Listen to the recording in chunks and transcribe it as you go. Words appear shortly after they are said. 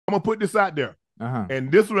gonna put this out there, Uh-huh.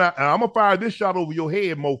 and I'm gonna fire this shot over your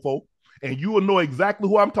head, mofo, and you will know exactly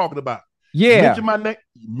who I'm talking about. Yeah.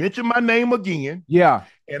 Mention my name again, Yeah.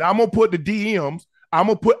 and I'm gonna put the DMs.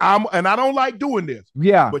 And I don't like doing this,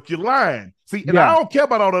 Yeah. but you're lying. See, and I Yeah. don't care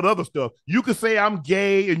about all that other stuff. You can say I'm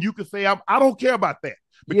gay, and you can say I don't care about that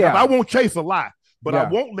because I Yeah. won't chase a lie, but I Yeah.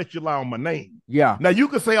 won't let you lie on my name. Yeah. Now you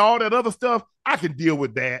can say all that other stuff. I can deal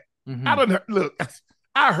with that. I Mm-hmm. don't look.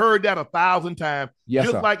 I heard that 1,000 times. Yes,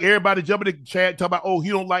 Just sir. like everybody jumping in the chat talking about, oh, he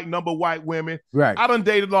don't like number white women. Right. I done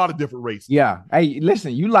dated a lot of different races. Yeah. Hey,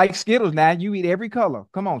 listen, you like Skittles now. You eat every color.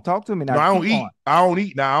 Come on, talk to me now. No, I don't Keep eat. on. I don't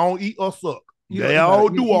eat. Now I don't eat or suck. You know, They you know, all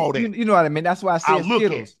you, do all you, that. you know what I mean. That's why I I said look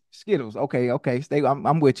at it. Skittles. Skittles. Okay, okay. Stay.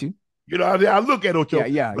 I'm with you. You know, I look at Yeah, Ocho,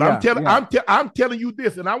 yeah, but yeah, yeah. I'm telling you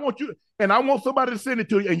this, and I want you, and I want somebody to send it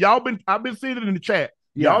to you. And I've been seeing it in the chat.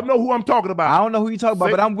 Yeah. Y'all know who I'm talking about. I don't know who you talking about,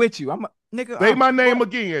 Say, but I'm with you. I'm a nigga. say my name What?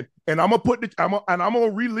 again, and I'm gonna put the, and I'm gonna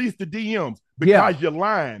release the DMs Yeah, because you're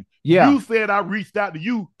lying. yeah. You said I reached out to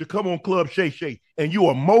you to come on Club Shay Shay, and you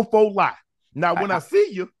a mofo lie. Now, when I see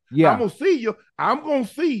you, I'm Yeah. gonna see you. I'm gonna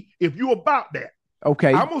see if you about that.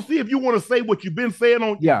 Okay. I'm gonna see if you want to say what you've been saying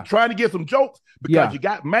on Yeah. trying to get some jokes because Yeah. you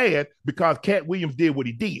got mad because Cat Williams did what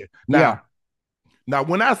he did. Yeah. Now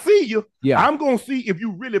when I see you, Yeah. I'm gonna see if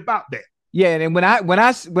you really about that. Yeah. And then when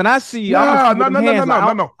I see you, I'm gonna No, see no, with no, them no, no, hands no, like,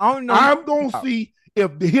 no, no. I don't know. I'm gonna see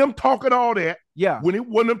if him talking all that Yeah.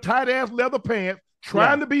 when them tight ass leather pants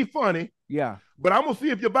trying to be funny. Yeah. But I'm gonna see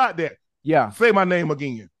if you're about that. Yeah. Say my name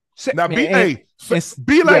again. Now Man, be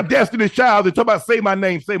yeah. like Destiny's Child and talk about say my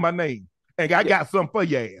name. And I got something for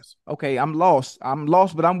your ass. Okay, I'm lost,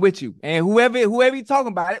 but I'm with you. And whoever you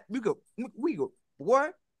talking about it, we go.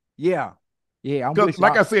 What? Yeah, yeah, I'm with Because you.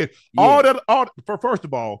 like I said, Yeah. first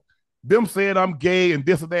of all, them saying I'm gay and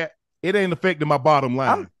this and that, it ain't affecting my bottom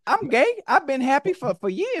line. I'm gay. I've been happy for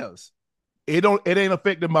years. It ain't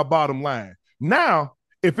affecting my bottom line. Now,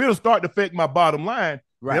 if it'll start to affect my bottom line,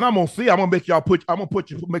 Right. then I'm gonna make you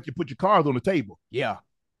put your cards on the table. Yeah.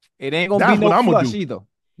 It ain't gonna That's be what no I'm gonna flush do. either.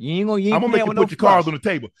 You I'm ain't gonna make you no put your cards flush. on the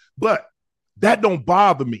table. But that don't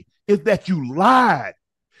bother me. It's that you lied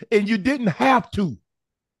and you didn't have to.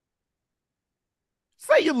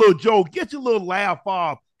 Say your little joke, get your little laugh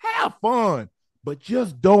off, have fun, but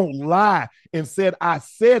just don't lie and said I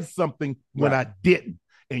said something when Right. I didn't.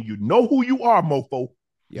 And you know who you are, mofo.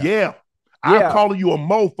 Yeah. Yeah. I'm Yeah. calling you a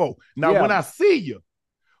mofo. Now, Yeah. when I see you,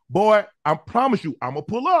 boy, I promise you, I'm gonna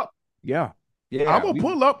pull up. Yeah. Yeah. I'm gonna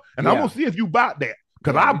pull up and I'm gonna see if you about that.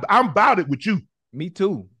 Because I'm about it with you. Me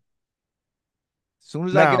too. As soon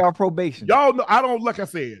as I get Now, off probation. y'all know I don't like I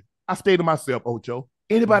said, I stay to myself, Ocho.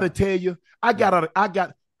 Anybody tell you I'm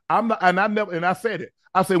not, and I never, and I said it.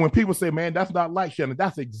 I say when people say, man, that's not like Shannon,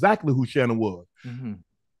 that's exactly who Shannon was. Mm-hmm.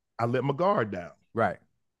 I let my guard down. Right.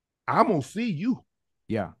 I'm gonna see you.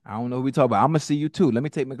 Yeah. I don't know what we talk about. I'm gonna see you too. Let me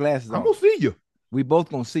take my glasses off. I'm gonna see you. We both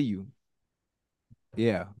gonna see you.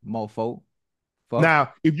 Yeah, mofo. Fuck.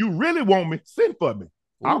 Now, if you really want me, send for me.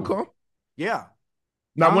 I'll come. Yeah.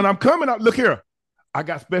 Now, when I'm coming out, look here. I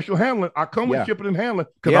got special handling. I come with shipping and handling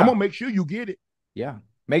because I'm gonna make sure you get it. Yeah.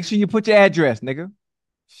 Make sure you put your address, nigga.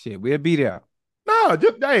 Shit, we'll be there. No,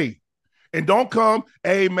 just hey. And don't come,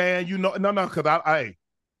 hey man, no, because I'm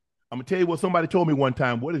gonna tell you what somebody told me one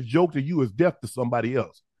time. What is joke to you is death to somebody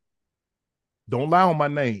else. Don't lie on my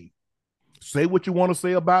name. Say what you want to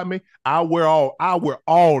say about me. I'll wear all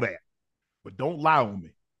that. But don't lie on me.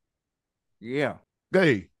 Yeah.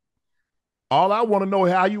 Hey, all I want to know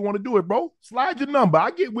is how you want to do it, bro. Slide your number.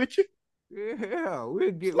 I get with you. Yeah,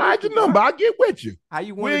 we'll get Slide your number. I get with you. How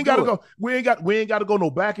you We want ain't to gotta do go. We ain't gotta go no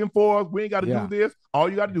back and forth. We ain't gotta Yeah. do this. All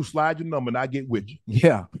you gotta do slide your number and I get with you.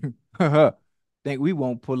 Yeah. Think we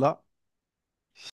won't pull up.